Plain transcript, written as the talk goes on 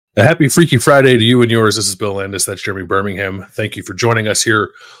A happy Freaky Friday to you and yours. This is Bill Landis. That's Jeremy Birmingham. Thank you for joining us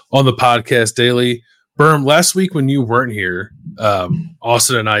here on the podcast daily. Birm, last week when you weren't here,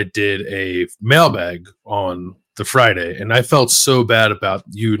 Austin and I did a mailbag on the Friday, and I felt so bad about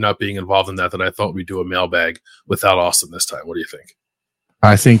you not being involved in that I thought we'd do a mailbag without Austin this time. What do you think?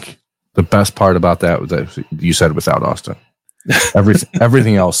 I think the best part about that was that you said without Austin.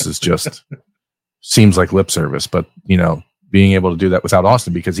 Everything else is just seems like lip service, but being able to do that without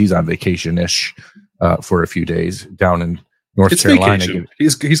Austin because he's on vacation-ish for a few days down in North Carolina. Vacation.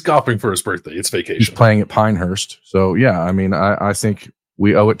 He's golfing for his birthday. It's vacation. He's playing at Pinehurst. So yeah, I mean, I think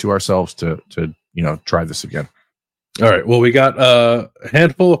we owe it to ourselves to try this again. All right. Well, we got a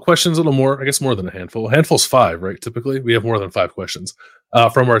handful of questions, a little more. I guess more than a handful. A handful's 5, right? Typically, we have more than 5 questions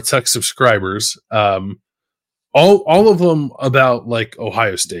from our tech subscribers. All of them about like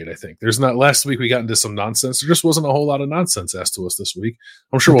Ohio State, I think. There's not. Last week we got into some nonsense. There just wasn't a whole lot of nonsense asked to us this week.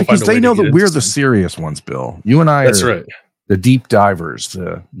 I'm sure we'll find a way. They know that we're the serious ones, Bill. You and I That's right. The deep divers,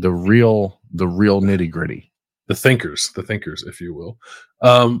 the real nitty gritty. The thinkers, if you will.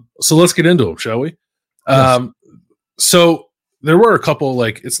 So let's get into them, shall we? Yes. So there were a couple,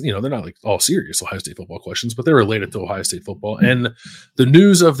 like, it's, they're not like all serious Ohio State football questions, but they're related to Ohio State football. And the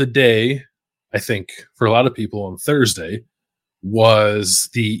news of the day, I think, for a lot of people on Thursday was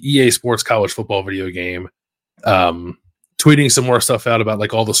the EA Sports college football video game, tweeting some more stuff out about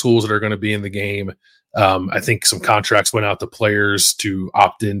like all the schools that are going to be in the game. I think some contracts went out to players to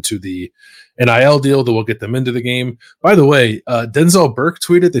opt into the NIL deal that will get them into the game. By the way, Denzel Burke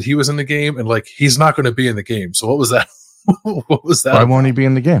tweeted that he was in the game and like he's not going to be in the game. So what was that? What was that? Why won't he be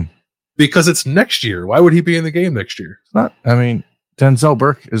in the game? Because it's next year. Why would he be in the game next year? It's not. I mean, Denzel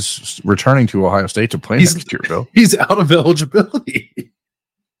Burke is returning to Ohio State to play next year, Bill. He's out of eligibility.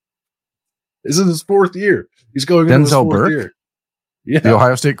 This is his 4th year. He's going into his 4th Burke? year. Yeah. The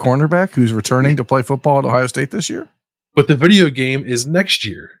Ohio State cornerback who's returning to play football at Ohio State this year? But the video game is next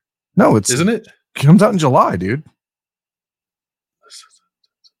year. No, isn't it? Comes out in July, dude.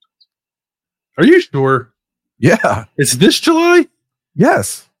 Are you sure? Yeah. It's this July?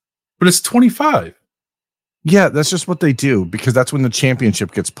 Yes. But it's 25. Yeah, that's just what they do because that's when the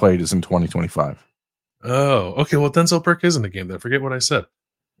championship gets played is in 2025. Oh, okay. Well, Denzel Burke is in the game then. Forget what I said.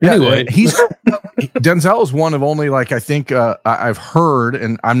 Yeah, anyway, Denzel is one of only like I think I've heard,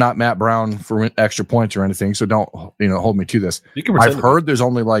 and I'm not Matt Brown for extra points or anything, so don't hold me to this. I've heard there's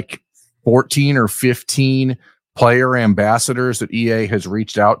only like 14 or 15 player ambassadors that EA has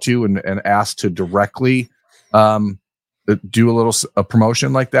reached out to and asked to directly do a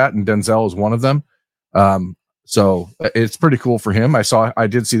promotion like that, and Denzel is one of them. So it's pretty cool for him. I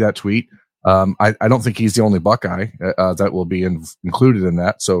did see that tweet. I don't think he's the only Buckeye that will be included in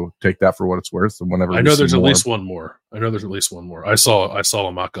that. So take that for what it's worth. And whenever I know there's at least one more. I saw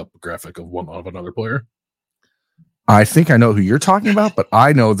a mock-up graphic of another player. I think I know who you're talking about, but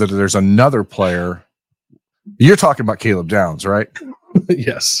I know that there's another player. You're talking about Caleb Downs, right?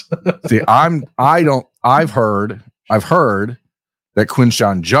 Yes. See, I've heard that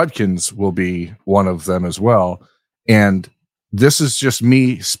Quinshon Judkins will be one of them as well. And this is just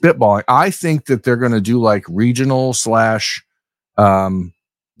me spitballing. I think that they're going to do like regional /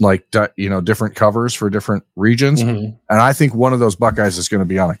 different covers for different regions. Mm-hmm. And I think one of those Buckeyes is going to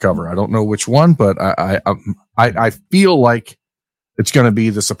be on a cover. I don't know which one, but I feel like it's going to be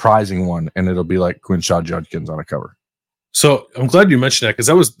the surprising one, and it'll be like Quinshon Judkins on a cover. So I'm glad you mentioned that because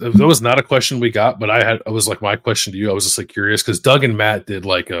that was not a question we got, but I was like my question to you. I was just like curious because Doug and Matt did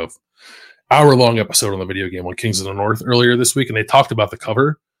like a hour-long episode on the video game on Kings of the North earlier this week, and they talked about the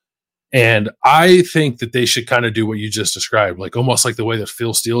cover. And I think that they should kind of do what you just described, like almost like the way that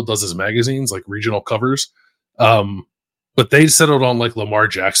Phil Steele does his magazines, like regional covers. But they settled on like Lamar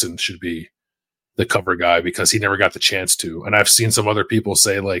Jackson should be the cover guy because he never got the chance to. And I've seen some other people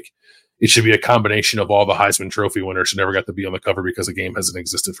say like it should be a combination of all the Heisman Trophy winners who never got to be on the cover because the game hasn't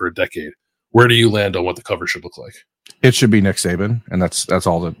existed for a decade. Where do you land on what the cover should look like? It should be Nick Saban, and that's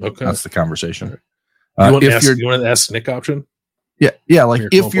all that's the conversation. You want to ask Nick option? Yeah. Like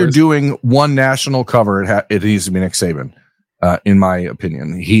if you're doing one national cover, it needs to be Nick Saban. In my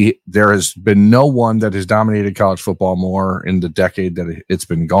opinion, there has been no one that has dominated college football more in the decade that it's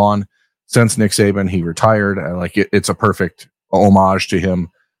been gone since Nick Saban. He retired. It's a perfect homage to him.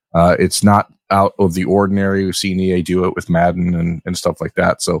 It's not out of the ordinary. We've seen EA do it with Madden and stuff like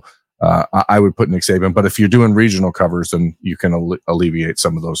that. So I would put Nick Saban, but if you're doing regional covers, then you can alleviate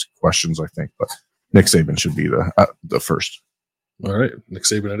some of those questions, I think. But Nick Saban should be the first. All right, Nick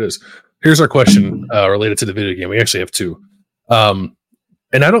Saban it is. Here's our question related to the video game. We actually have 2. And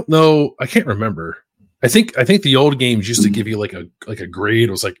I don't know, I can't remember. I think the old games used to give you like a grade.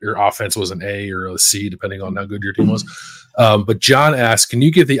 It was like your offense was an A or a C, depending on how good your team was. But John asked, can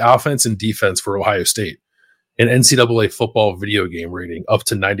you give the offense and defense for Ohio State an NCAA football video game rating up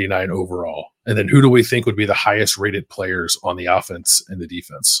to 99 overall? And then who do we think would be the highest rated players on the offense and the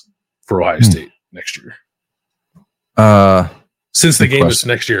defense for Ohio State next year? Since the game is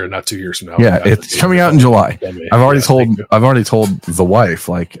next year and not 2 years from now. Yeah, it's coming out in July. I've already told the wife,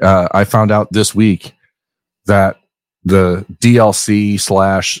 like, I found out this week that the DLC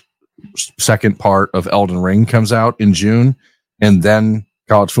 / second part of Elden Ring comes out in June, and then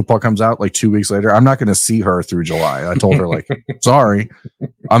college football comes out like 2 weeks later. I'm not going to see her through July. I told her, like, sorry,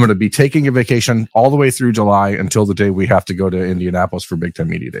 I'm going to be taking a vacation all the way through July until the day we have to go to Indianapolis for Big Ten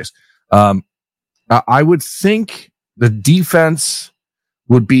Media Days. I would think the defense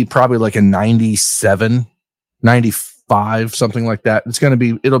would be probably like a 97, 95, something like that.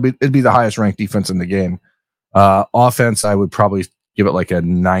 It'd be the highest ranked defense in the game. Offense, I would probably give it like a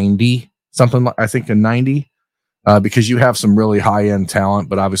 90, something like, I think a 90, because you have some really high end talent,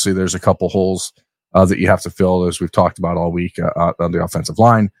 but obviously there's a couple holes that you have to fill, as we've talked about all week on the offensive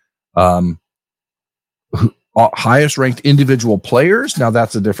line. Highest ranked individual players. Now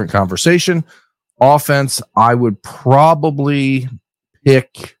that's a different conversation. Offense, I would probably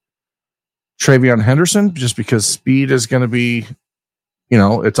pick Travion Henderson, just because speed is going to be,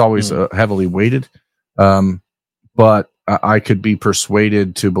 it's always heavily weighted. But I could be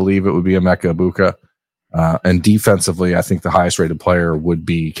persuaded to believe it would be Emeka Egbuka. And defensively, I think the highest rated player would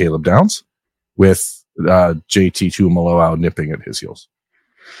be Caleb Downs, with JT Tuimoloau nipping at his heels.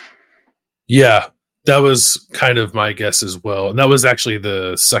 Yeah, that was kind of my guess as well. And that was actually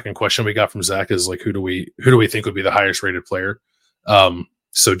the second question we got from Zach, is like, who do we think would be the highest rated player?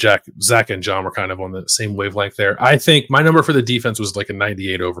 So Zach and John were kind of on the same wavelength there. I think my number for the defense was like a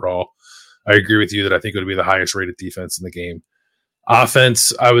 98 overall. I agree with you that I think it would be the highest rated defense in the game.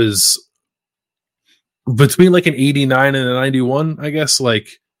 Offense, I was between like an 89 and a 91, I guess, like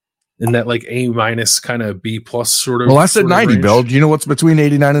in that like A- kind of B+ sort of. Well, I said 90, range. Bill. Do you know what's between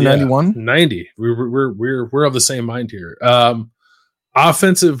 89 and 91? 90. We're of the same mind here.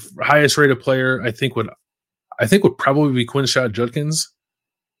 Offensive highest rated player, I think would probably be Quinshon Judkins,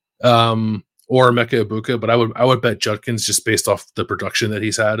 or Emeka Egbuka, but I would bet Judkins, just based off the production that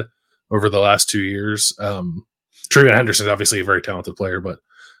he's had over the last 2 years. Travion Henderson is obviously a very talented player, but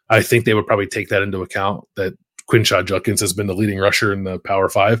I think they would probably take that into account, that Quinshon Judkins has been the leading rusher in the Power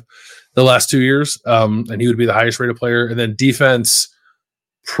 5 the last 2 years, and he would be the highest rated player. And then defense,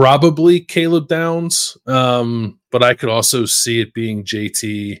 probably Caleb Downs, but I could also see it being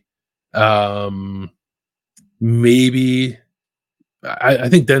JT. Maybe I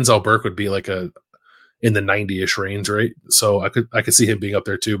think Denzel Burke would be like in the 90-ish range, right? So I could see him being up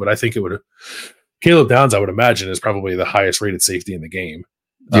there too, but I think it would. Caleb Downs, I would imagine, is probably the highest rated safety in the game.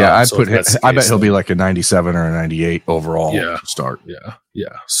 Yeah, I bet he'll be like a 97 or a 98 overall to start. Yeah.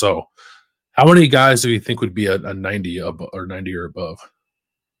 So how many guys do you think would be a 90 or 90 or above?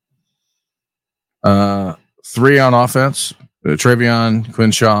 3 on offense. Travion,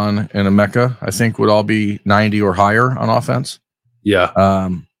 Quinshon, and Emeka, I think, would all be 90 or higher on offense. Yeah.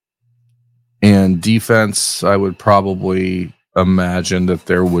 And defense, I would probably imagine that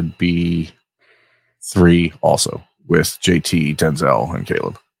there would be 3 also, with JT, Denzel, and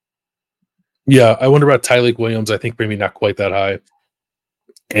Caleb. Yeah, I wonder about Tyleik Williams. I think maybe not quite that high.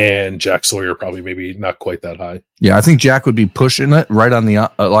 And Jack Sawyer probably maybe not quite that high. Yeah, I think Jack would be pushing it right on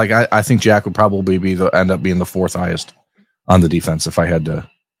the I think Jack would probably end up being the 4th highest on the defense if I had to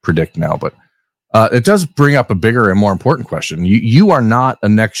predict now. But it does bring up a bigger and more important question. You are not a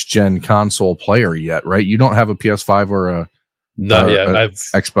next gen console player yet, right? You don't have a PS5 or a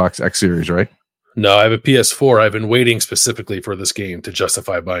Xbox X Series, right? No, I have a PS4. I've been waiting specifically for this game to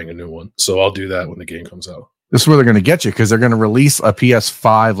justify buying a new one. So I'll do that when the game comes out. This is where they're going to get you, because they're going to release a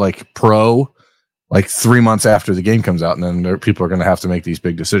PS5 like Pro like 3 months after the game comes out, and then people are going to have to make these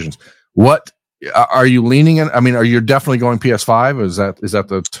big decisions. What are you leaning in? I mean, are you definitely going PS5? Is that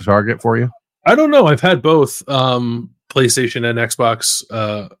the target for you? I don't know. I've had both PlayStation and Xbox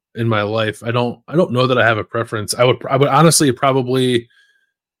in my life. I don't know that I have a preference. I would honestly probably.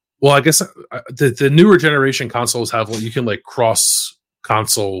 Well, I guess the newer generation consoles have you can like cross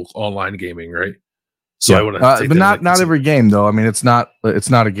console online gaming, right? So I wouldn't. But not every game though. I mean, it's not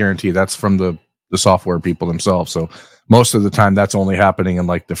a guarantee. That's from the software people themselves. So most of the time, that's only happening in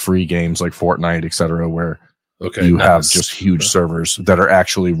like the free games like Fortnite, etc., where you have just huge servers that are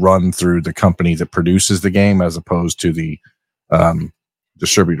actually run through the company that produces the game as opposed to the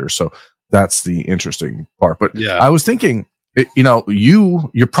distributor. So that's the interesting part. But I was thinking,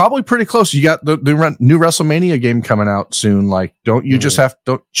 you're probably pretty close. You got the new WrestleMania game coming out soon. Like, shouldn't you just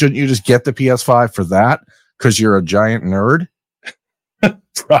get the PS5 for that? Because you're a giant nerd.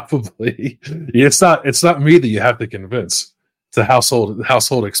 Probably. It's not me that you have to convince. It's a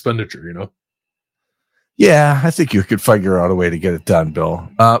household expenditure, Yeah, I think you could figure out a way to get it done, Bill.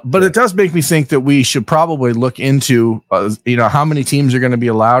 But it does make me think that we should probably look into, how many teams are going to be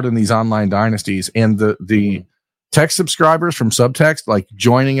allowed in these online dynasties, and the text subscribers from Subtext, like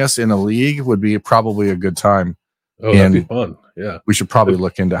joining us in a league would be probably a good time. Oh, that'd be fun. Yeah. We should probably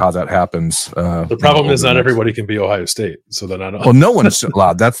look into how that happens. The problem is not everybody can be Ohio State. So then I don't. Well, no one's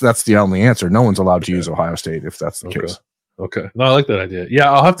allowed. That's the only answer. No one's allowed to use Ohio State if that's the case. Okay. No, I like that idea. Yeah.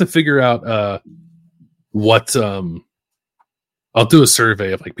 I'll have to figure out what I'll do a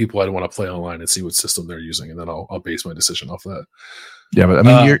survey of like people I want to play online and see what system they're using. And then I'll base my decision off that. Yeah, but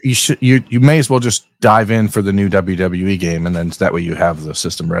I mean, you may as well just dive in for the new WWE game, and then that way you have the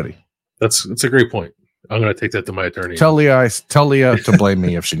system ready. That's a great point. I'm going to take that to my attorney. Tell Leah to blame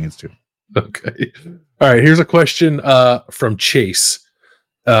me if she needs to. Okay. All right. Here's a question from Chase.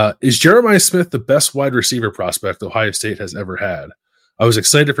 Is Jeremiah Smith the best wide receiver prospect Ohio State has ever had? I was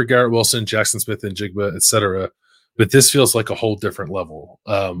excited for Garrett Wilson, Jackson Smith, and Jigba, etc., but this feels like a whole different level.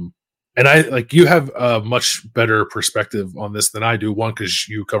 And you have a much better perspective on this than I do. One, because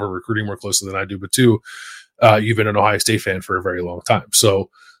you cover recruiting more closely than I do, but two, you've been an Ohio State fan for a very long time. So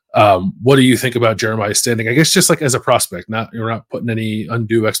what do you think about Jeremiah's standing? I guess just like as a prospect, you're not putting any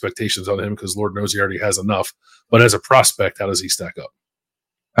undue expectations on him because Lord knows he already has enough. But as a prospect, how does he stack up?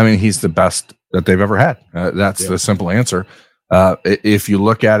 I mean, he's the best that they've ever had. That's the simple answer. If you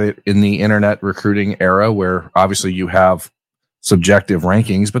look at it in the internet recruiting era, where obviously you have subjective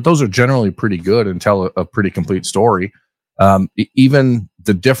rankings, but those are generally pretty good and tell a pretty complete story. Even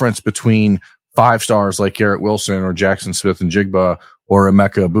the difference between 5 stars like Garrett Wilson or Jackson Smith and Jigba or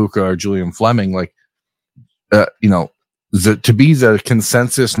Emeka Ibuka or Julian Fleming, to be the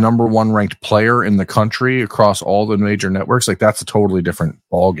consensus number 1 ranked player in the country across all the major networks, like that's a totally different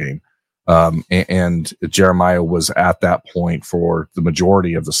ball game. And Jeremiah was at that point for the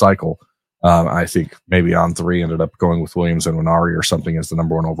majority of the cycle. I think maybe on 3 ended up going with Williams and Winari or something as the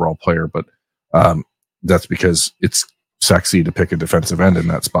number 1 overall player, but that's because it's sexy to pick a defensive end in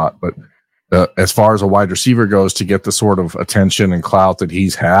that spot. But as far as a wide receiver goes, to get the sort of attention and clout that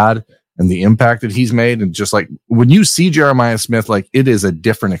he's had and the impact that he's made, and just like when you see Jeremiah Smith, like it is a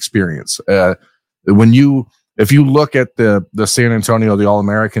different experience. If you look at the San Antonio, the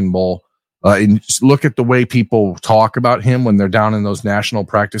All-American Bowl, and just look at the way people talk about him when they're down in those national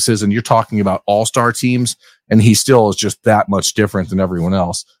practices, and you're talking about all-star teams, and he still is just that much different than everyone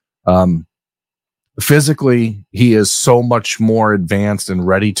else. Physically, he is so much more advanced and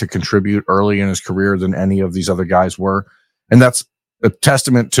ready to contribute early in his career than any of these other guys were. And that's a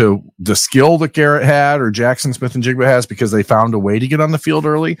testament to the skill that Garrett had or Jackson Smith and Jigba has, because they found a way to get on the field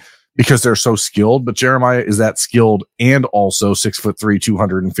early because they're so skilled. But Jeremiah is that skilled and also 6'3",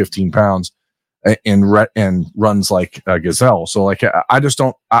 215 pounds and runs like a gazelle. So like, I just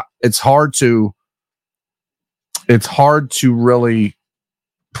don't, it's hard to really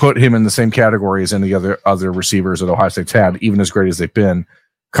put him in the same category as any other receivers that Ohio State's had, even as great as they've been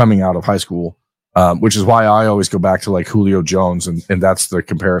coming out of high school. Which is why I always go back to like Julio Jones, and that's the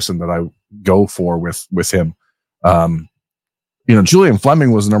comparison that I go for with him. Julian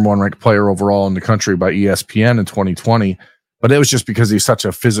Fleming was the number 1 ranked player overall in the country by ESPN in 2020, but it was just because he's such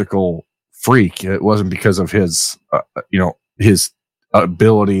a physical freak. It wasn't because of his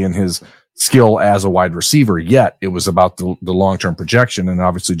ability and his skill as a wide receiver yet. It was about the long-term projection. And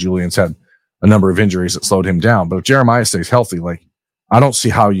obviously Julian's had a number of injuries that slowed him down, but if Jeremiah stays healthy, like I don't see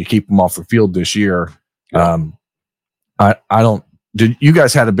how you keep him off the field this year. I don't, you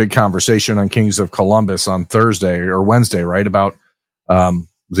guys had a big conversation on Kings of Columbus on Thursday or Wednesday, right? About,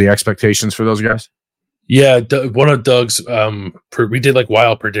 the expectations for those guys. Yeah. One of Doug's, we did like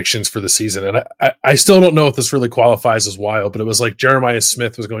wild predictions for the season, and I still don't know if this really qualifies as wild, but it was like Jeremiah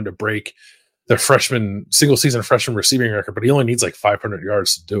Smith was going to break the single season freshman receiving record, but he only needs like 500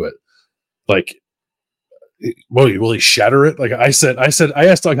 yards to do it. Like, will he shatter it? Like I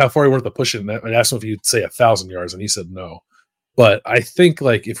asked Doug how far he wanted to push it, and I asked him if he'd say 1,000 yards, and he said no. But I think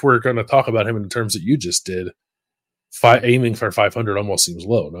like if we're going to talk about him in the terms that you just did, aiming for 500 almost seems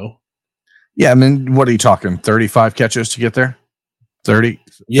low, no? Yeah, I mean, what are you talking? 35 catches to get there? 30?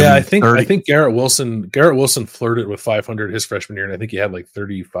 Yeah, I think 30? I think Garrett Wilson flirted with 500 his freshman year, and I think he had like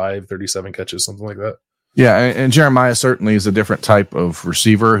 35, 37 catches, something like that. Yeah, and Jeremiah certainly is a different type of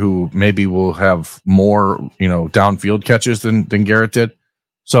receiver who maybe will have more, downfield catches than Garrett did.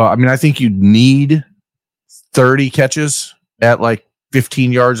 So, I mean, I think you need 30 catches at like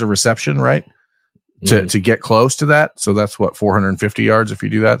 15 yards of reception, right? To get close to that. So that's what, 450 yards if you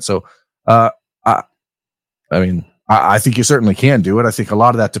do that. So, I think you certainly can do it. I think a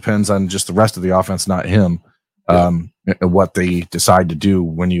lot of that depends on just the rest of the offense, not him. What they decide to do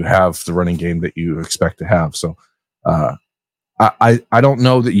when you have the running game that you expect to have. So, I don't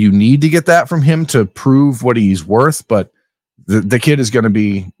know that you need to get that from him to prove what he's worth, but the kid is going to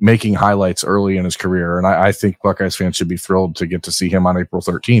be making highlights early in his career. And I think Buckeyes fans should be thrilled to get to see him on April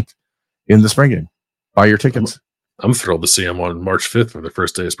 13th in the spring game. Buy your tickets. I'm thrilled to see him on March 5th for the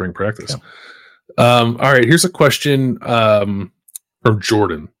first day of spring practice. Yeah. All right. Here's a question from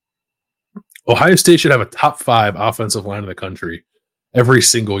Jordan. Ohio State should have a top 5 offensive line in the country every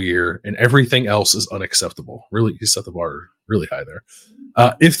single year, and everything else is unacceptable. Really, he set the bar really high there.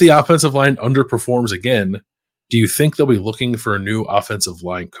 If the offensive line underperforms again, do you think they'll be looking for a new offensive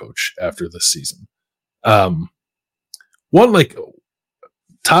line coach after this season? I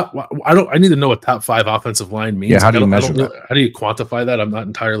need to know what top 5 offensive line means. Yeah, how do you measure that? How do you quantify that? I'm not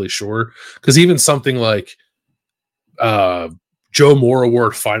entirely sure. Because even something like Joe Moore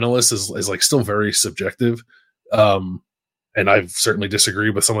Award finalist is like still very subjective. And I've certainly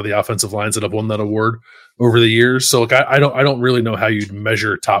disagreed with some of the offensive lines that have won that award over the years. So like I don't really know how you'd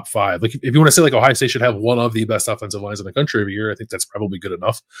measure top 5. Like if you want to say like Ohio State should have one of the best offensive lines in the country every year, I think that's probably good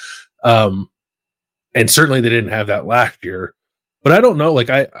enough. And certainly they didn't have that last year. But I don't know. Like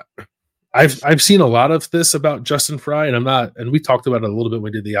I've seen a lot of this about Justin Fry, and we talked about it a little bit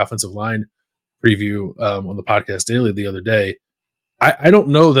when we did the offensive line preview on the podcast daily the other day. I don't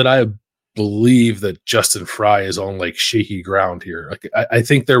know that I believe that Justin Fry is on like shaky ground here. Like I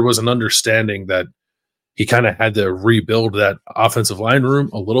think there was an understanding that he kind of had to rebuild that offensive line room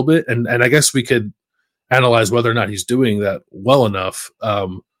a little bit, and I guess we could analyze whether or not he's doing that well enough.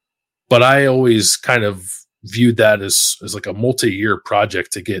 But I always kind of viewed that as like a multi-year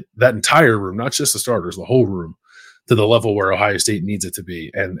project to get that entire room, not just the starters, the whole room, to the level where Ohio State needs it to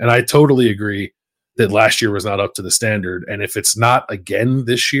be. And I totally agree that last year was not up to the standard. And if it's not again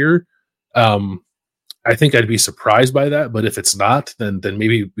this year, I think I'd be surprised by that. But if it's not, then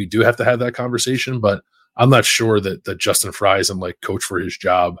maybe we do have to have that conversation. But I'm not sure that Justin Fry is in like coach for his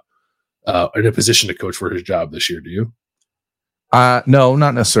job, in a position to coach for his job this year. Do you? No,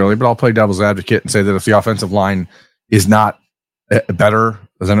 not necessarily, but I'll play devil's advocate and say that if the offensive line is not better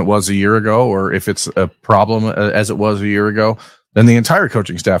than it was a year ago, or if it's a problem as it was a year ago, then the entire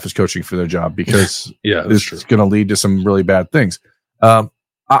coaching staff is coaching for their job, because it's going to lead to some really bad things.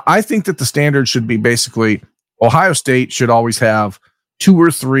 I think that the standard should be basically Ohio State should always have 2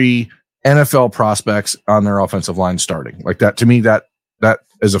 or 3 NFL prospects on their offensive line starting. Like that, to me, that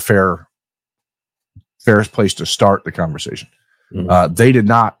is a fairest place to start the conversation. Mm-hmm. They did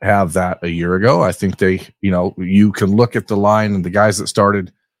not have that a year ago. I think you can look at the line and the guys that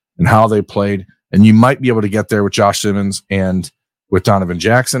started and how they played, and you might be able to get there with Josh Simmons and with Donovan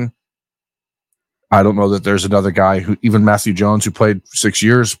Jackson. I don't know that there's another guy who, even Matthew Jones, who played 6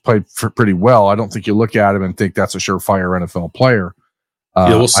 years, played pretty well. I don't think you look at him and think that's a surefire NFL player.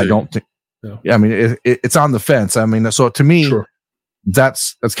 We'll see. I don't think. Yeah, I mean, it's on the fence. I mean, so to me,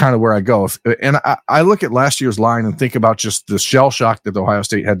 that's kind of where I go. I look at last year's line and think about just the shell shock that Ohio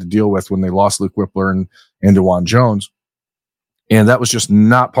State had to deal with when they lost Luke Whippler and DeJuan Jones. And that was just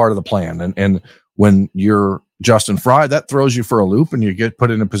not part of the plan. And when you're Justin Fry, that throws you for a loop, and you get put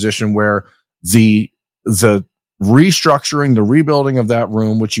in a position where the restructuring, the rebuilding of that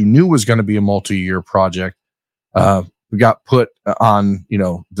room, which you knew was going to be a multi-year project, got put on,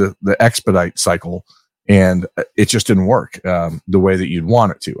 the expedite cycle, and it just didn't work the way that you'd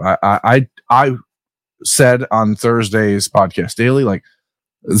want it to. I said on Thursday's podcast daily, like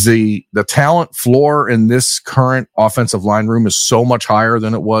the talent floor in this current offensive line room is so much higher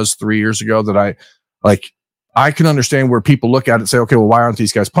than it was 3 years ago that I can understand where people look at it and say, okay, well, why aren't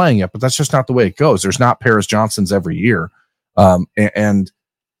these guys playing yet? But that's just not the way it goes. There's not Paris Johnsons every year. And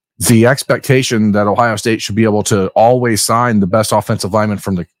the expectation that Ohio State should be able to always sign the best offensive lineman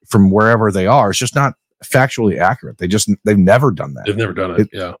from wherever they are is just not factually accurate. They've never done that. They've never done it.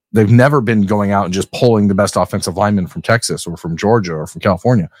 Yeah. They've never been going out and just pulling the best offensive lineman from Texas or from Georgia or from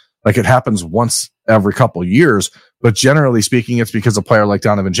California. Like, it happens once every couple of years, but generally speaking, it's because a player like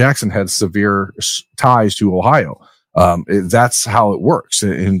Donovan Jackson had severe ties to Ohio. That's how it works.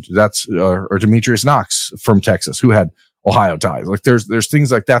 And that's, or Demetrius Knox from Texas, who had Ohio ties. Like, there's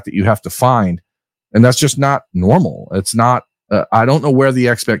things like that you have to find, and that's just not normal. It's not, I don't know where the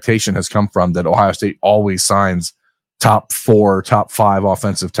expectation has come from that Ohio State always signs top 4, top 5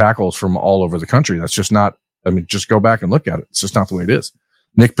 offensive tackles from all over the country. That's just not, just go back and look at it. It's just not the way it is.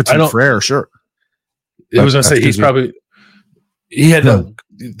 Nick Petit-Frere, sure. I was going to say, he's probably, He had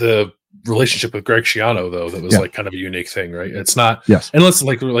the relationship with Greg Schiano though that was like kind of a unique thing, right? It's not, and let's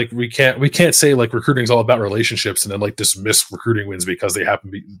like we can't say like recruiting is all about relationships and then like dismiss recruiting wins because they happen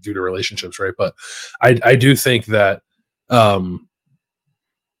to be due to relationships, right? But I do think that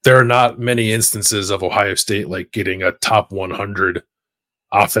there are not many instances of Ohio State like getting a top 100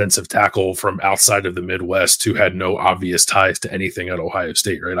 offensive tackle from outside of the Midwest who had no obvious ties to anything at Ohio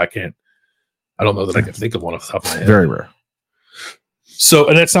State, right? I don't know that I can think of one off the top of my head. Very rare. So,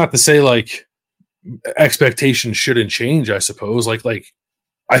 and that's not to say like expectations shouldn't change, I suppose. Like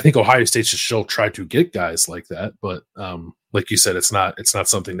I think Ohio State should still try to get guys like that, but like you said, it's not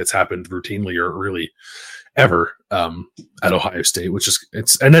something that's happened routinely or really ever at Ohio State, which is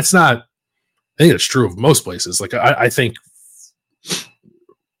it's not. I think it's true of most places. Like I think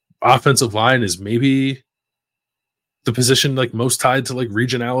offensive line is maybe the position like most tied to like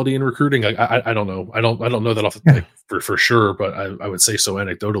regionality in recruiting. I don't know. I don't know that off like, for sure, but I would say so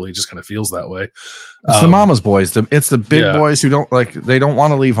anecdotally. It just kind of feels that way. It's the mama's boys. It's the big boys who don't they don't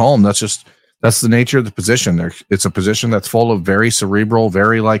want to leave home. That's the nature of the position. It's a position that's full of very cerebral,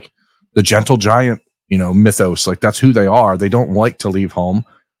 very like the gentle giant, mythos. Like that's who they are. They don't like to leave home.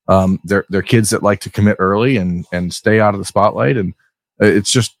 They're kids that like to commit early and stay out of the spotlight. And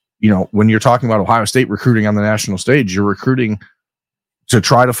it's just, when you're talking about Ohio State recruiting on the national stage, you're recruiting to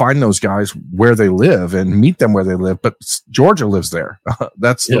try to find those guys where they live and meet them where they live. But Georgia lives there.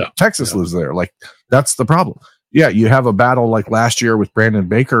 Texas lives there. Like that's the problem. Yeah. You have a battle like last year with Brandon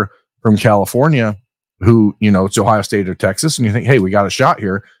Baker from California, who, it's Ohio State or Texas. And you think, hey, we got a shot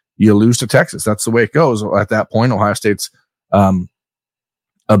here. You lose to Texas. That's the way it goes. At that point, Ohio State's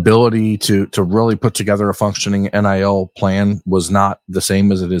ability to really put together a functioning NIL plan was not the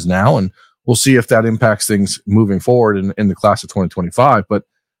same as it is now. And we'll see if that impacts things moving forward in the class of 2025. But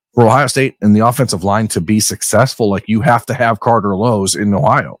for Ohio State and the offensive line to be successful, like you have to have Carter Lowe's in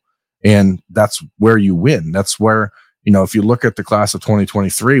Ohio. And that's where you win. That's where, if you look at the class of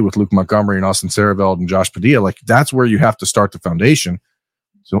 2023 with Luke Montgomery and Austin Sareveld and Josh Padilla, like that's where you have to start the foundation.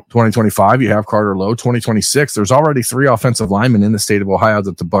 So 2025, you have Carter Lowe. 2026, there's already 3 offensive linemen in the state of Ohio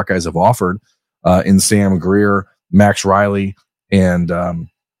that the Buckeyes have offered in Sam Greer, Max Riley, and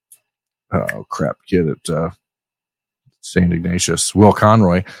kid at St. Ignatius, Will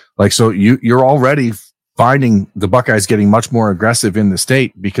Conroy. Like, so you're already finding the Buckeyes getting much more aggressive in the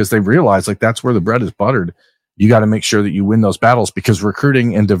state because they realize like that's where the bread is buttered. You got to make sure that you win those battles because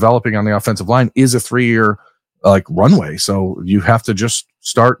recruiting and developing on the offensive line is a 3-year like runway. So you have to just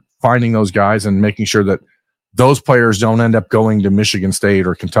start finding those guys and making sure that those players don't end up going to Michigan State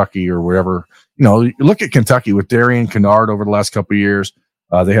or Kentucky or wherever. You look at Kentucky with Darian Kennard over the last couple of years.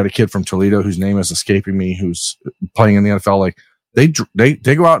 They had a kid from Toledo whose name is escaping me, who's playing in the NFL. Like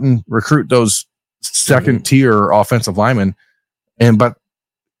they go out and recruit those second tier offensive linemen. But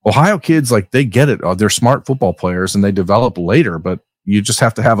Ohio kids, like they get it. They're smart football players and they develop later, but you just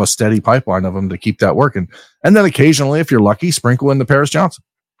have to have a steady pipeline of them to keep that working. And then occasionally, if you're lucky, sprinkle in the Paris Johnson.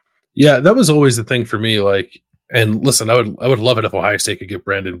 Yeah, that was always the thing for me. Like, and listen, I would love it if Ohio State could get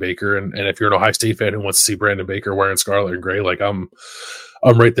Brandon Baker. And if you're an Ohio State fan who wants to see Brandon Baker wearing scarlet and gray, like I'm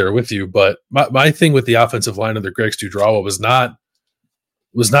right there with you. But my thing with the offensive line under Greg Studrawa was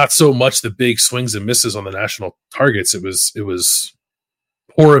not so much the big swings and misses on the national targets. It was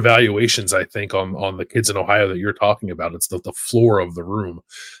poor evaluations, I think, on the kids in Ohio that you're talking about. It's the floor of the room.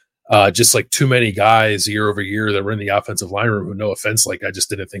 Just like too many guys year over year that were in the offensive line room who, no offense, like I just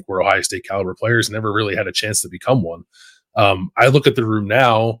didn't think were Ohio State caliber players, never really had a chance to become one. I look at the room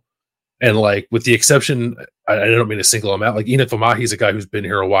now and like with the exception, I don't mean to single him out, like Enoch Vamahi is a guy who's been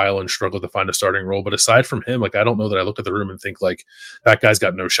here a while and struggled to find a starting role. But aside from him, like I don't know that I look at the room and think like that guy's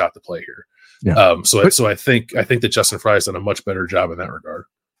got no shot to play here. Yeah. So I think that Justin Fry has done a much better job in that regard.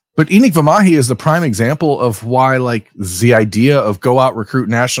 But Enoch Vamahi is the prime example of why, like, the idea of go out recruit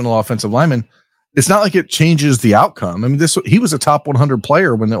national offensive linemen, it's not like it changes the outcome. I mean, he was a top 100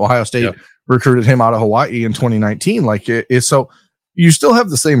 player when Ohio State recruited him out of Hawaii in 2019. Like, so you still have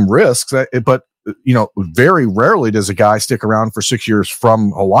the same risks, but very rarely does a guy stick around for 6 years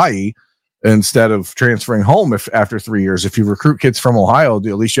from Hawaii instead of transferring home after 3 years. If you recruit kids from Ohio, at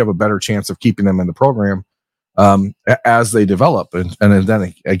least you have a better chance of keeping them in the program as they develop. And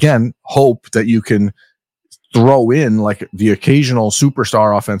then again, hope that you can throw in like the occasional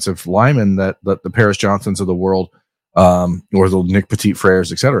superstar offensive lineman that the Paris Johnsons of the world, or the Nick Petit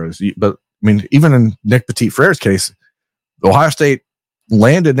Frères, et cetera. But I mean, even in Nick Petit Frères' case, Ohio State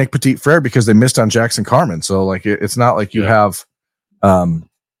landed Nick Petit Frere because they missed on Jackson Carman. So like, it's not like you have, this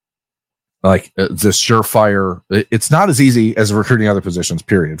surefire. It's not as easy as recruiting other positions,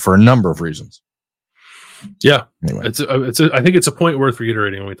 period, for a number of reasons. Yeah, anyway. I think it's a point worth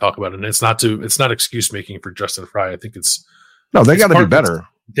reiterating when we talk about it. And it's not excuse making for Justin Fry. I think they got to be better.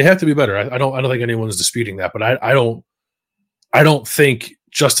 They have to be better. I don't think anyone is disputing that, but I don't think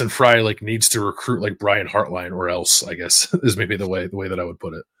Justin Fry needs to recruit like Brian Hartline or else, I guess, is maybe the way that I would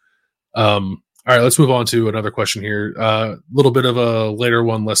put it. All right, let's move on to another question here. A little bit of a later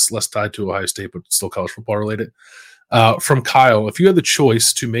one, less tied to Ohio State, but still college football related. From Kyle, if you had the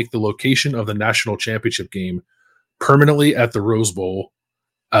choice to make the location of the national championship game permanently at the Rose Bowl,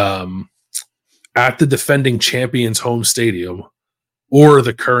 at the defending champions' home stadium, or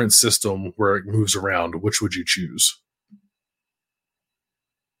the current system where it moves around, which would you choose?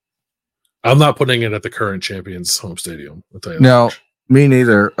 I'm not putting it at the current champions' home stadium. I'll tell you no, much. Me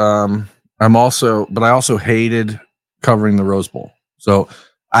neither. I also hated covering the Rose Bowl. So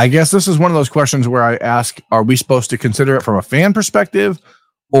I guess this is one of those questions where I ask, are we supposed to consider it from a fan perspective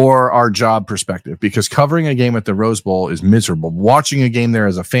or our job perspective? Because covering a game at the Rose Bowl is miserable. Watching a game there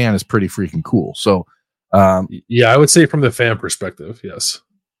as a fan is pretty freaking cool. So, I would say from the fan perspective, yes.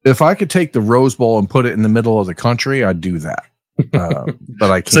 If I could take the Rose Bowl and put it in the middle of the country, I'd do that.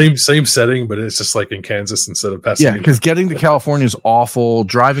 But I can't. Same setting, but it's just like in Kansas instead of Pasadena. Yeah, because getting to California is awful.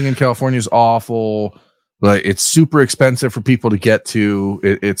 Driving in California is awful. Like, it's super expensive for people to get to.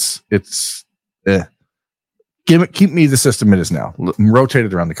 Keep me the system it is now. Rotate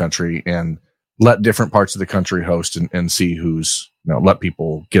it around the country and let different parts of the country host and see who's, let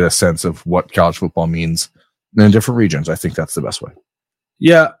people get a sense of what college football means in different regions. I think that's the best way.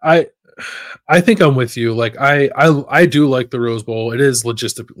 Yeah, I think I'm with you. Like I do like the Rose Bowl. It is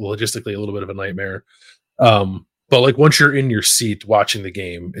logistically a little bit of a nightmare. But like once you're in your seat watching the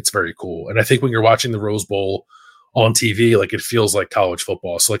game, it's very cool. And I think when you're watching the Rose Bowl on TV, like it feels like college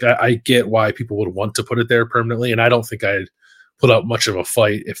football. So like I get why people would want to put it there permanently. And I don't think I'd put up much of a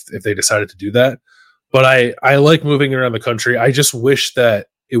fight if they decided to do that. But I like moving around the country. I just wish that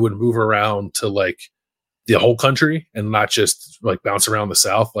it would move around to like the whole country and not just like bounce around the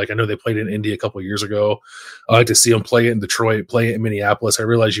South. Like I know they played in Indy a couple of years ago. I like to see them play it in Detroit, play it in Minneapolis. I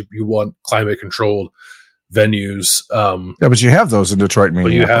realize you want climate controlled venues. But you have those in Detroit and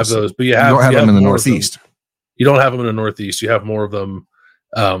Minneapolis. But you have those, but you don't have them in the Northeast. You don't have them in the Northeast. You have more of them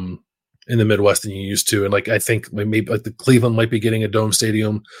in the Midwest than you used to. And like I think maybe like the Cleveland might be getting a dome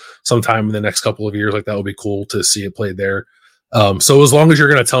stadium sometime in the next couple of years. Like that would be cool to see it played there. So as long as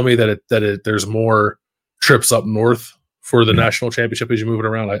you're going to tell me that there's more trips up north for the national championship as you move it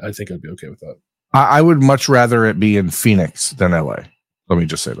around, I think I'd be okay with that. I would much rather it be in Phoenix than LA. Let me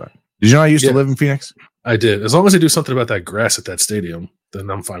just say that. Did you know I used to live in Phoenix? I did. As long as they do something about that grass at that stadium, then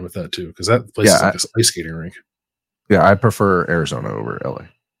I'm fine with that too. Because that place is like an ice skating rink. Yeah, I prefer Arizona over LA.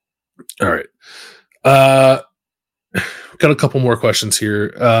 All right. Got a couple more questions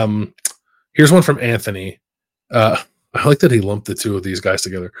here. Here's one from Anthony. I like that he lumped the two of these guys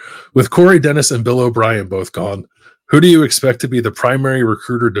together. With Corey Dennis and Bill O'Brien both gone, who do you expect to be the primary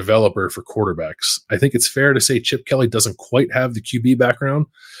recruiter developer for quarterbacks? I think it's fair to say Chip Kelly doesn't quite have the QB background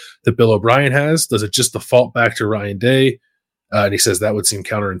that Bill O'Brien has. Does it just default back to Ryan Day? And he says that would seem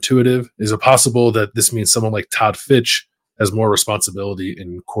counterintuitive. Is it possible that this means someone like Todd Fitch has more responsibility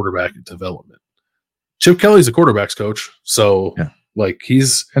in quarterback development? Chip Kelly's a quarterbacks coach, so like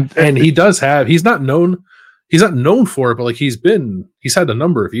he's not known for it, but like he's had a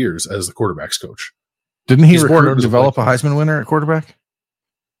number of years as the quarterbacks coach. Didn't he recruit and develop a Heisman winner at quarterback?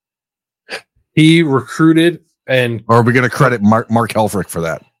 He recruited and... Or are we going to credit Mark Helfrich for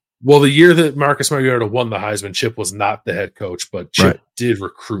that? Well, the year that Marcus Mariota won the Heisman, Chip was not the head coach, but Chip did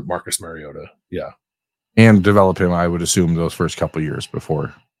recruit Marcus Mariota. Yeah. And develop him, I would assume, those first couple of years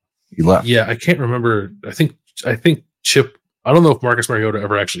before he left. Yeah, I can't remember. I think Chip... I don't know if Marcus Mariota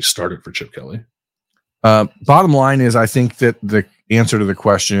ever actually started for Chip Kelly. Bottom line is, I think that the answer to the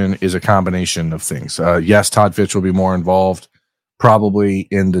question is a combination of things. Yes, Todd Fitch will be more involved probably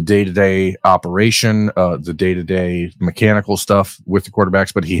in the day-to-day operation, the day-to-day mechanical stuff with the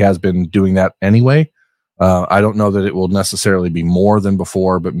quarterbacks, but he has been doing that anyway. I don't know that it will necessarily be more than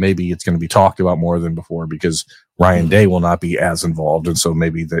before, but maybe it's going to be talked about more than before because Ryan Day will not be as involved. And so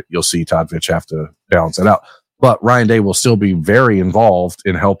maybe that you'll see Todd Fitch have to balance it out. But Ryan Day will still be very involved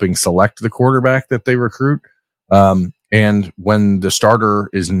in helping select the quarterback that they recruit. And when the starter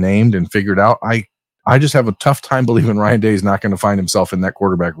is named and figured out, I just have a tough time believing Ryan Day is not going to find himself in that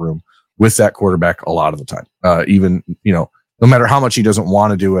quarterback room with that quarterback a lot of the time. Even, no matter how much he doesn't want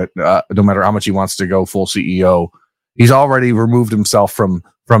to do it, no matter how much he wants to go full CEO, he's already removed himself from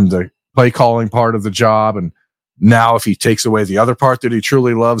the play calling part of the job. And now if he takes away the other part that he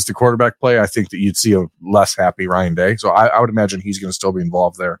truly loves, the quarterback play, I think that you'd see a less happy Ryan Day. So I would imagine he's going to still be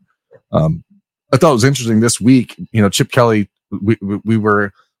involved there. I thought it was interesting this week. Chip Kelly, we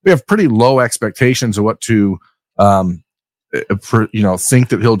have pretty low expectations of what to think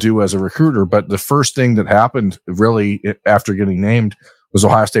that he'll do as a recruiter. But the first thing that happened really after getting named was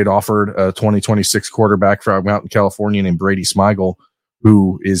Ohio State offered a 2026 quarterback from out in California named Brady Smigel,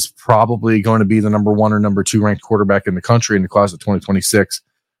 who is probably going to be the number 1 or number 2 ranked quarterback in the country in the class of 2026.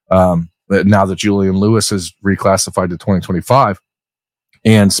 Now that Julian Lewis has reclassified to 2025.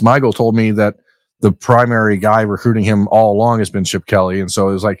 And Smigel told me that the primary guy recruiting him all along has been Chip Kelly. And so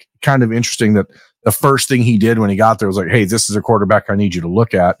it was like kind of interesting that the first thing he did when he got there was like, hey, this is a quarterback I need you to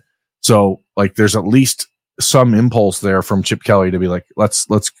look at. So like there's at least some impulse there from Chip Kelly to be like, let's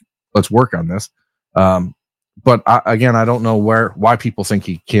work on this. But I don't know why people think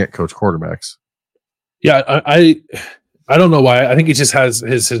he can't coach quarterbacks. Yeah, I don't know why. I think he just has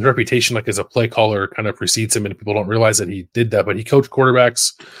his reputation like as a play caller kind of precedes him, and people don't realize that he did that. But he coached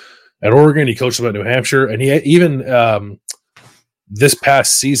quarterbacks at Oregon. He coached them at New Hampshire, and he even this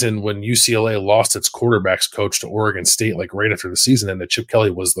past season when UCLA lost its quarterbacks coach to Oregon State, like right after the season, and that Chip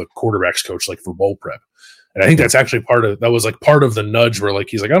Kelly was the quarterbacks coach like for bowl prep. And I think that's actually part of the nudge where like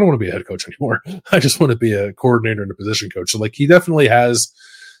he's like, I don't want to be a head coach anymore. I just want to be a coordinator and a position coach. So like he definitely has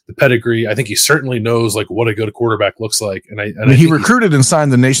the pedigree. I think he certainly knows like what a good quarterback looks like. And I he recruited and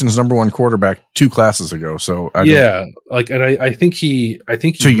signed the nation's number 1 quarterback 2 classes ago. So I think he to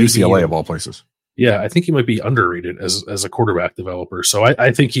UCLA of all places. Yeah, I think he might be underrated as a quarterback developer. So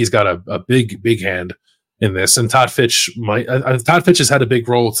I think he's got a big hand in this. And Todd Fitch has had a big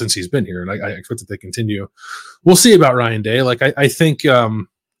role since he's been here, and I expect that they continue. We'll see about Ryan Day. Like I think I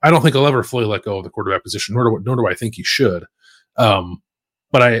don't think he'll ever fully let go of the quarterback position, nor do I think he should.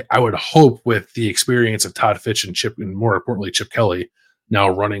 But I would hope with the experience of Todd Fitch and more importantly Chip Kelly now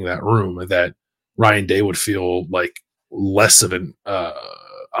running that room, that Ryan Day would feel like less of an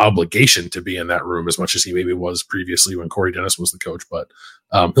obligation to be in that room as much as he maybe was previously when Corey Dennis was the coach. But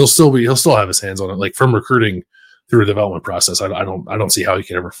he'll still have his hands on it, like from recruiting through a development process. I don't see how he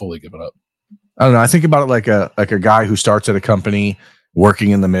can ever fully give it up. I don't know. I think about it like a guy who starts at a company working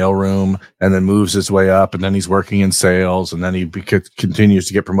in the mailroom and then moves his way up, and then he's working in sales, and then he continues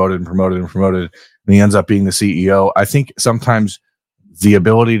to get promoted, and he ends up being the CEO. I think sometimes the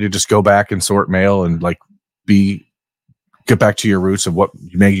ability to just go back and sort mail and like get back to your roots of what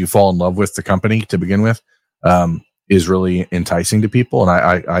made you fall in love with the company to begin with is really enticing to people.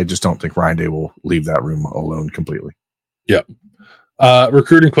 And I just don't think Ryan Day will leave that room alone completely. Yeah.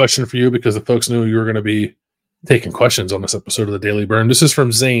 Recruiting question for you, because the folks knew you were going to be taking questions on this episode of the Daily Birm. This is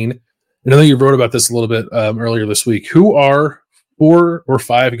from Zane. And I know you wrote about this a little bit earlier this week. Who are 4 or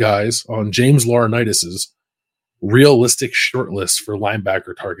 5 guys on James Laurinaitis' realistic short list for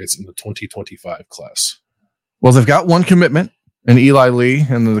linebacker targets in the 2025 class? Well, they've got 1 commitment in Eli Lee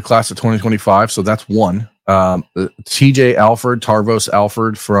in the class of 2025. So that's 1. TJ Alford, Tarvos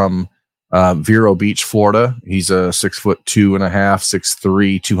Alford from Vero Beach, Florida. He's a 6'2.5",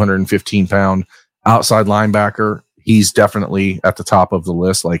 6'3", 215 pound outside linebacker. He's definitely at the top of the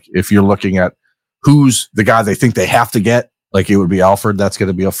list. Like if you're looking at who's the guy they think they have to get, like it would be Alford. That's going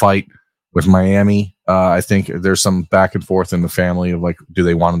to be a fight with Miami. I think there's some back and forth in the family of like, do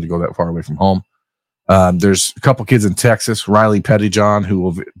they want him to go that far away from home? There's a couple kids in Texas, Riley Pettyjohn, who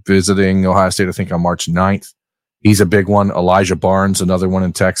will be visiting Ohio State, I think on March 9th. He's a big one. Elijah Barnes, another one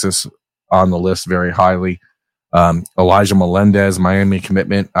in Texas on the list very highly. Elijah Melendez, Miami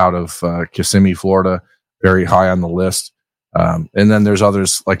commitment out of Kissimmee, Florida, very high on the list. And then there's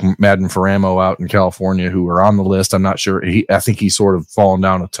others like Madden Faramo out in California who are on the list. I'm not sure. I think he's sort of fallen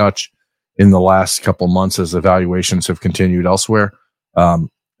down a touch in the last couple months as evaluations have continued elsewhere.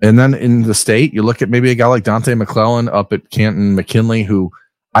 And then in the state, you look at maybe a guy like Dante McClellan up at Canton McKinley, who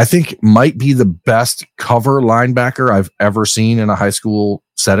I think might be the best cover linebacker I've ever seen in a high school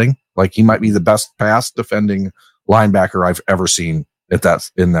setting. Like he might be the best pass defending linebacker I've ever seen in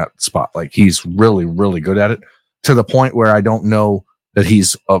that spot. Like he's really, really good at it, to the point where I don't know that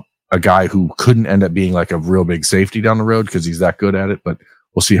he's a guy who couldn't end up being like a real big safety down the road because he's that good at it. But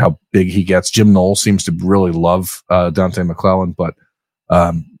we'll see how big he gets. Jim Knowles seems to really love Dante McClellan, but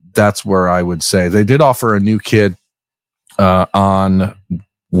that's where I would say they did offer a new kid on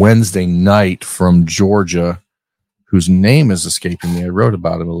Wednesday night from Georgia, whose name is escaping me. I wrote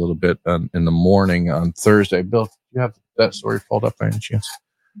about him a little bit in the morning on Thursday. Bill, do you have that story pulled up by any chance?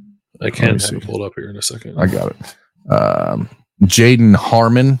 I can have it pulled up here in a second. I got it. Jaden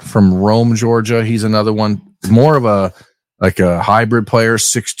Harmon from Rome, Georgia. He's another one. More of a hybrid player,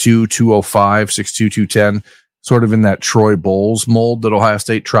 6'2", 205, 6'2", 210. Sort of in that Troy Bowles mold that Ohio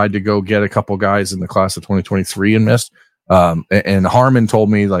State tried to go get a couple guys in the class of 2023 and missed. And Harmon told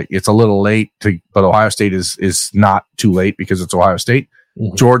me like it's a little late but Ohio State is not too late because it's Ohio State.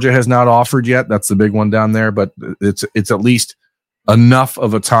 Mm-hmm. Georgia has not offered yet. That's the big one down there, but it's at least enough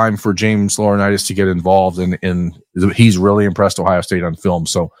of a time for James Laurinaitis to get involved, and he's really impressed Ohio State on film.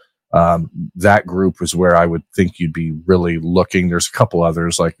 So that group is where I would think you'd be really looking. There's a couple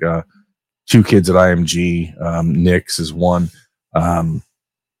others, like two kids at IMG. Nix is one. But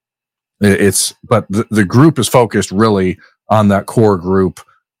the group is focused really on that core group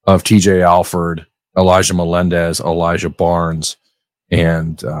of TJ Alford, Elijah Melendez, Elijah Barnes,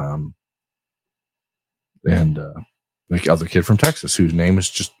 and the other kid from Texas whose name is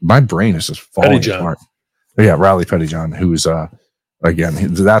just, my brain is just falling apart. Yeah, Riley Pettyjohn, who's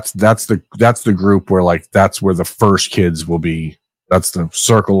again, that's the group where like that's where the first kids will be. That's the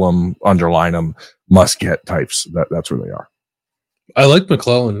circle them, underline them, must get types. That's where they are. I liked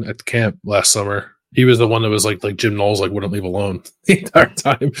McClellan at the camp last summer. He was the one that was like Jim Knowles wouldn't leave alone the entire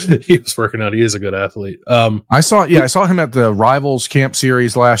time he was working out. He is a good athlete. I saw him at the Rivals Camp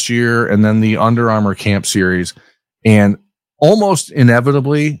Series last year, and then the Under Armour Camp Series, and almost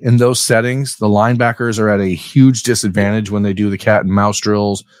inevitably in those settings, the linebackers are at a huge disadvantage when they do the cat and mouse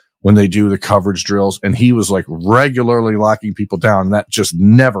drills, when they do the coverage drills, and he was like regularly locking people down. And that just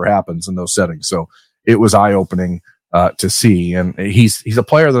never happens in those settings. So it was eye-opening to see, and he's a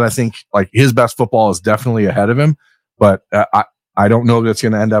player that I think like his best football is definitely ahead of him, but I don't know that it's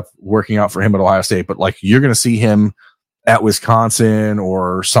going to end up working out for him at Ohio State, but like you're going to see him at Wisconsin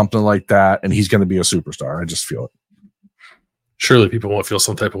or something like that, and he's going to be a superstar. I just feel it. Surely people won't feel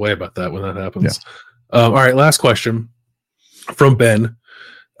some type of way about that when that happens. Yeah. All right, last question from Ben.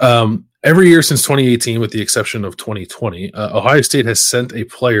 Every year since 2018, with the exception of 2020, Ohio State has sent a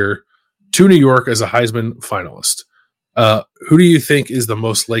player to New York as a Heisman finalist. Who do you think is the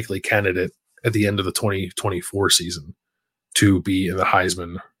most likely candidate at the end of the 2024 season to be in the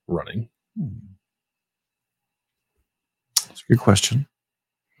Heisman running? That's a good question.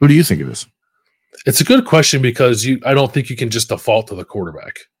 Who do you think it is? It's a good question because I don't think you can just default to the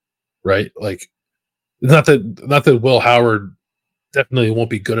quarterback, right? Like, not that Will Howard definitely won't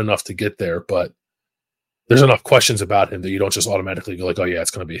be good enough to get there, but there's enough questions about him that you don't just automatically go like, oh yeah,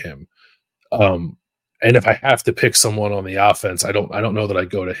 it's going to be him. And if I have to pick someone on the offense, I don't know that I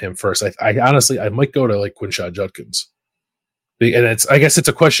go to him first. I honestly, I might go to like Quinshad Judkins. And I guess it's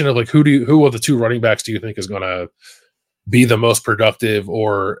a question of like, who of the two running backs do you think is going to be the most productive,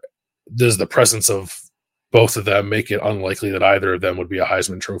 or does the presence of both of them make it unlikely that either of them would be a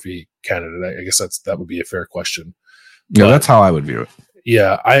Heisman Trophy candidate? I guess that would be a fair question. Yeah, that's how I would view it.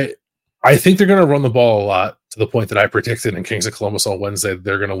 Yeah, I think they're going to run the ball a lot, to the point that I predicted in Kings of Columbus on Wednesday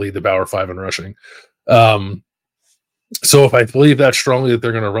they're going to lead the Bauer 5 in rushing. So if I believe that strongly, that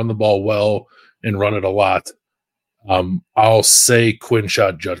they're going to run the ball well and run it a lot, I'll say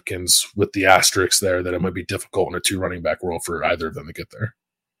Quinshad Judkins, with the asterisk there that it might be difficult in a 2 running back role for either of them to get there.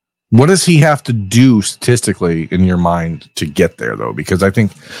 What does he have to do statistically in your mind to get there, though? Because I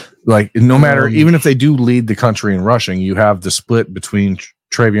think, like, no matter, even if they do lead the country in rushing, you have the split between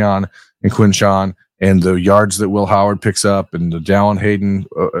Travion and Quinshon, and the yards that Will Howard picks up, and the Dallin Hayden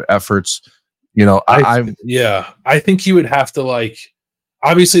efforts. You know, I think you would have to, like,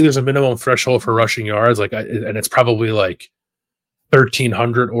 obviously there's a minimum threshold for rushing yards, like, and it's probably like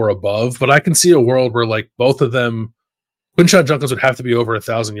 1,300 or above. But I can see a world where like both of them, Quinshad Judkins would have to be over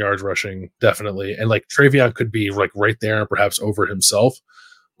 1,000 yards rushing, definitely, and like Travion could be like right there and perhaps over himself.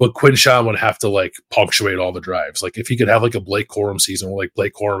 But Quinshon would have to like punctuate all the drives. Like if he could have like a Blake Corum season where like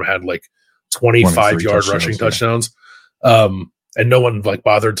Blake Corum had like 25-yard rushing touchdowns, and no one like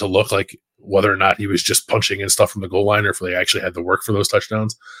bothered to look like whether or not he was just punching in stuff from the goal line or if they actually had to work for those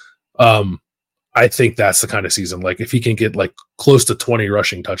touchdowns. I think that's the kind of season. Like if he can get like close to 20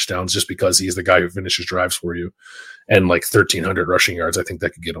 rushing touchdowns just because he's the guy who finishes drives for you, and like 1,300 rushing yards, I think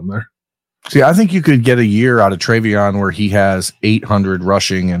that could get him there. See, I think you could get a year out of Travion where he has 800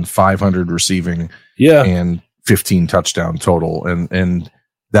 rushing and 500 receiving, and 15 touchdown total, and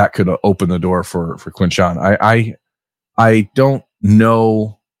that could open the door for Quinshon. I don't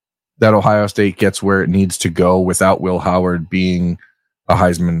know that Ohio State gets where it needs to go without Will Howard being a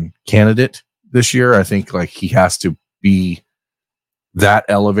Heisman candidate this year. I think like he has to be that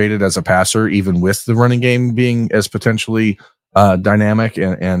elevated as a passer, even with the running game being as potentially dynamic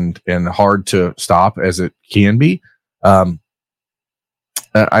and hard to stop as it can be.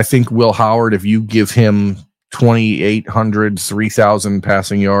 I think Will Howard, if you give him 2,800, 3,000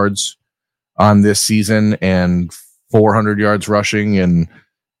 passing yards on this season and 400 yards rushing and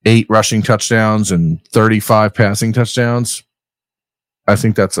 8 rushing touchdowns and 35 passing touchdowns, I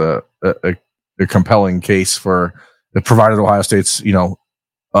think that's a compelling case for provided Ohio State's,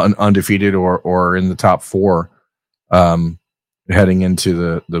 undefeated or in the top 4, heading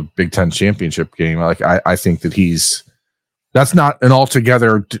into the Big Ten championship game. Like, I think that that's not an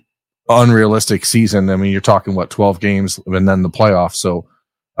altogether unrealistic season. I mean, you're talking 12 games and then the playoffs. So,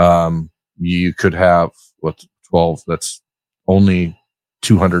 you could have 12, that's only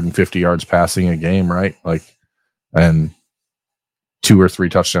 250 yards passing a game, right? Like, and 2 or 3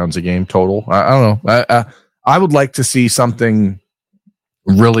 touchdowns a game total. I don't know. I would like to see something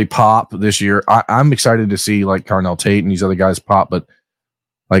really pop this year. I'm excited to see like Carnell Tate and these other guys pop, but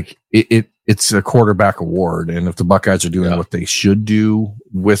like it's a quarterback award. And if the Buckeyes are doing what they should do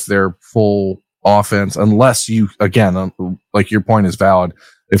with their full offense, unless you, again, like your point is valid.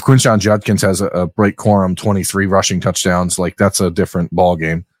 If Quinshon Judkins has a break quorum 23 rushing touchdowns, like that's a different ball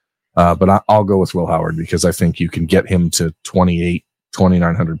game. But I'll go with Will Howard because I think you can get him to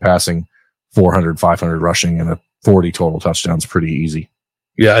 2,900 passing, 400, 500 rushing, and a 40 total touchdowns pretty easy.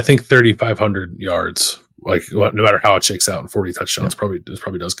 Yeah, I think 3,500 yards, like no matter how it shakes out, and 40 touchdowns probably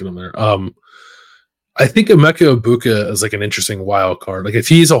does get him there. I think Emeka Egbuka is like an interesting wild card. Like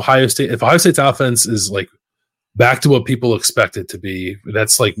if Ohio State's offense is like back to what people expect it to be,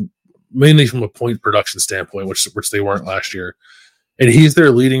 that's like mainly from a point production standpoint, which they weren't last year. And he's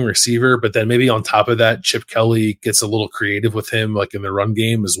their leading receiver, but then maybe on top of that, Chip Kelly gets a little creative with him, like in the run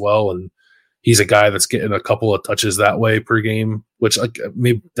game as well. And he's a guy that's getting a couple of touches that way per game, which like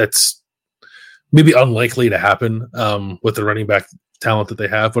maybe that's unlikely to happen with the running back talent that they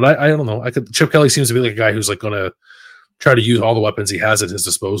have. But I don't know. Chip Kelly seems to be like a guy who's like going to try to use all the weapons he has at his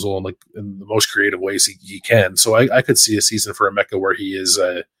disposal and like in the most creative ways he can. So I could see a season for Emeka where he is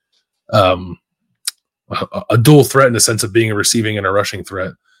a dual threat in the sense of being a receiving and a rushing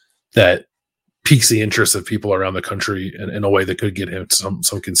threat that piques the interest of people around the country in a way that could get him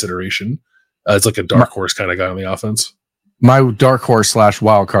some consideration. It's like a dark horse kind of guy on the offense. My dark horse /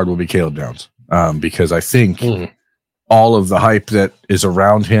 wild card will be Caleb Downs because I think all of the hype that is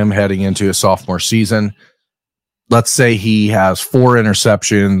around him heading into his sophomore season, let's say he has 4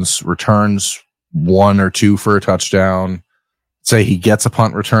 interceptions, returns 1 or 2 for a touchdown. Say he gets a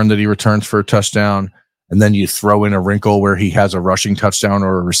punt return that he returns for a touchdown. And then you throw in a wrinkle where he has a rushing touchdown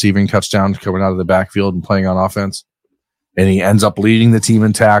or a receiving touchdown coming out of the backfield and playing on offense. And he ends up leading the team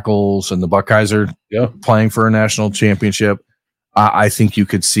in tackles and the Buckeyes are playing for a national championship. I think you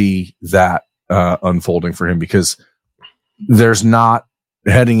could see that unfolding for him because there's not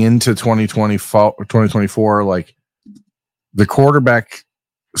heading into 2024, like the quarterback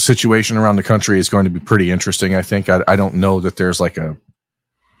situation around the country is going to be pretty interesting. I think I don't know that there's no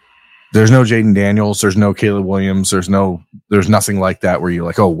Jaden Daniels. There's no Caleb Williams. There's nothing like that where you're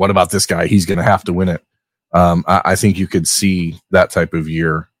like, oh, what about this guy? He's going to have to win it. I think you could see that type of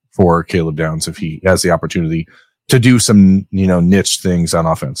year for Caleb Downs if he has the opportunity to do some, niche things on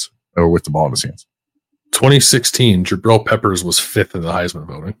offense or with the ball in his hands. 2016, Jabril Peppers was 5th in the Heisman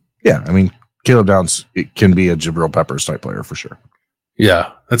voting. Yeah. I mean, Caleb Downs can be a Jabril Peppers type player for sure.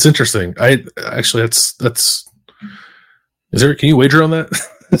 Yeah. That's interesting. Can you wager on that?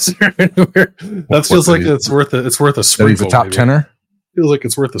 Is there anywhere? That feels like it's worth a sprinkle. He's a top tenner. Feels like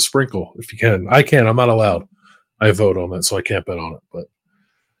it's worth a sprinkle if you can. I can. I'm not allowed. I vote on that, so I can't bet on it. But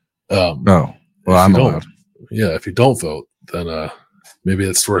no. Well, I'm allowed. Yeah, if you don't vote, then maybe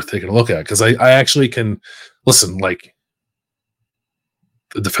it's worth taking a look at because I actually can listen. Like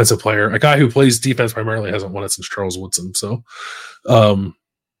the defensive player, a guy who plays defense primarily hasn't won it since Charles Woodson. So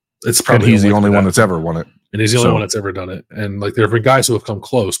it's probably and he's the only one that's ever won it. And he's the only one that's ever done it. And like there have been guys who have come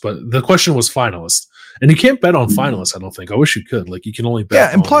close, but the question was finalists. And you can't bet on finalists, I don't think. I wish you could. Like you can only bet.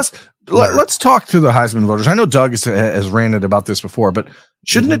 Yeah, and plus, let's talk to the Heisman voters. I know Doug has ranted about this before, but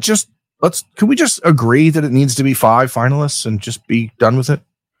shouldn't it just can we just agree that it needs to be 5 finalists and just be done with it?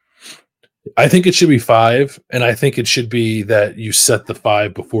 I think it should be 5, and I think it should be that you set the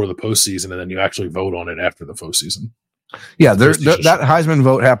 5 before the postseason, and then you actually vote on it after the postseason. Yeah, that Heisman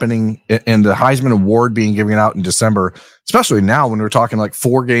vote happening and the Heisman Award being given out in December, especially now when we're talking like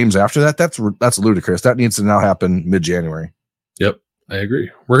 4 games after that, that's ludicrous. That needs to now happen mid-January. Yep, I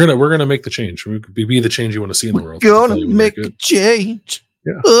agree. We're gonna make the change. We could be the change you want to see in the world. We're gonna make a change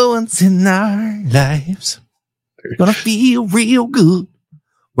once in our lives. We're gonna feel real good.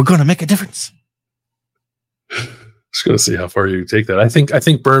 We're gonna make a difference. Just gonna see how far you take that. I think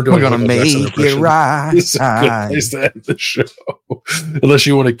Birm. We're gonna make it right. It's a good place to end the show, unless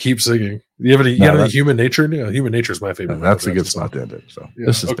you want to keep singing. You have any human nature? Yeah, human nature is my favorite. That's a good spot to end it. So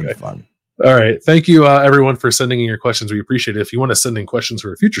this has been fun. All right. Thank you, everyone, for sending in your questions. We appreciate it. If you want to send in questions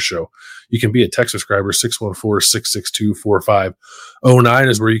for a future show, you can be a tech subscriber. 614-662-4509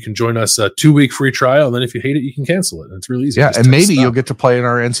 is where you can join us. 2-week free trial. And then if you hate it, you can cancel it. And it's really easy. Yeah. And maybe you'll get to play in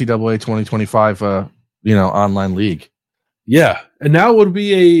our NCAA 2025, online league. Yeah. And now would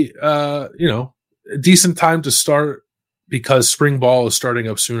be a decent time to start because spring ball is starting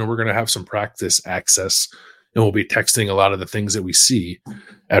up soon and we're going to have some practice access. And we'll be texting a lot of the things that we see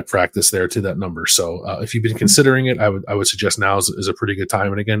at practice there to that number. So if you've been considering it, I would suggest now is a pretty good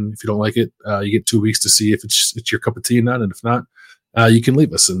time. And again, if you don't like it, you get 2 weeks to see if it's your cup of tea or not. And if not, you can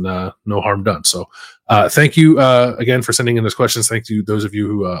leave us and no harm done. So thank you again for sending in those questions. Thank you those of you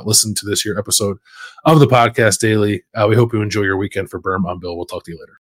who listened to this here episode of the podcast daily. We hope you enjoy your weekend. For Birm, I'm Bill. We'll talk to you later.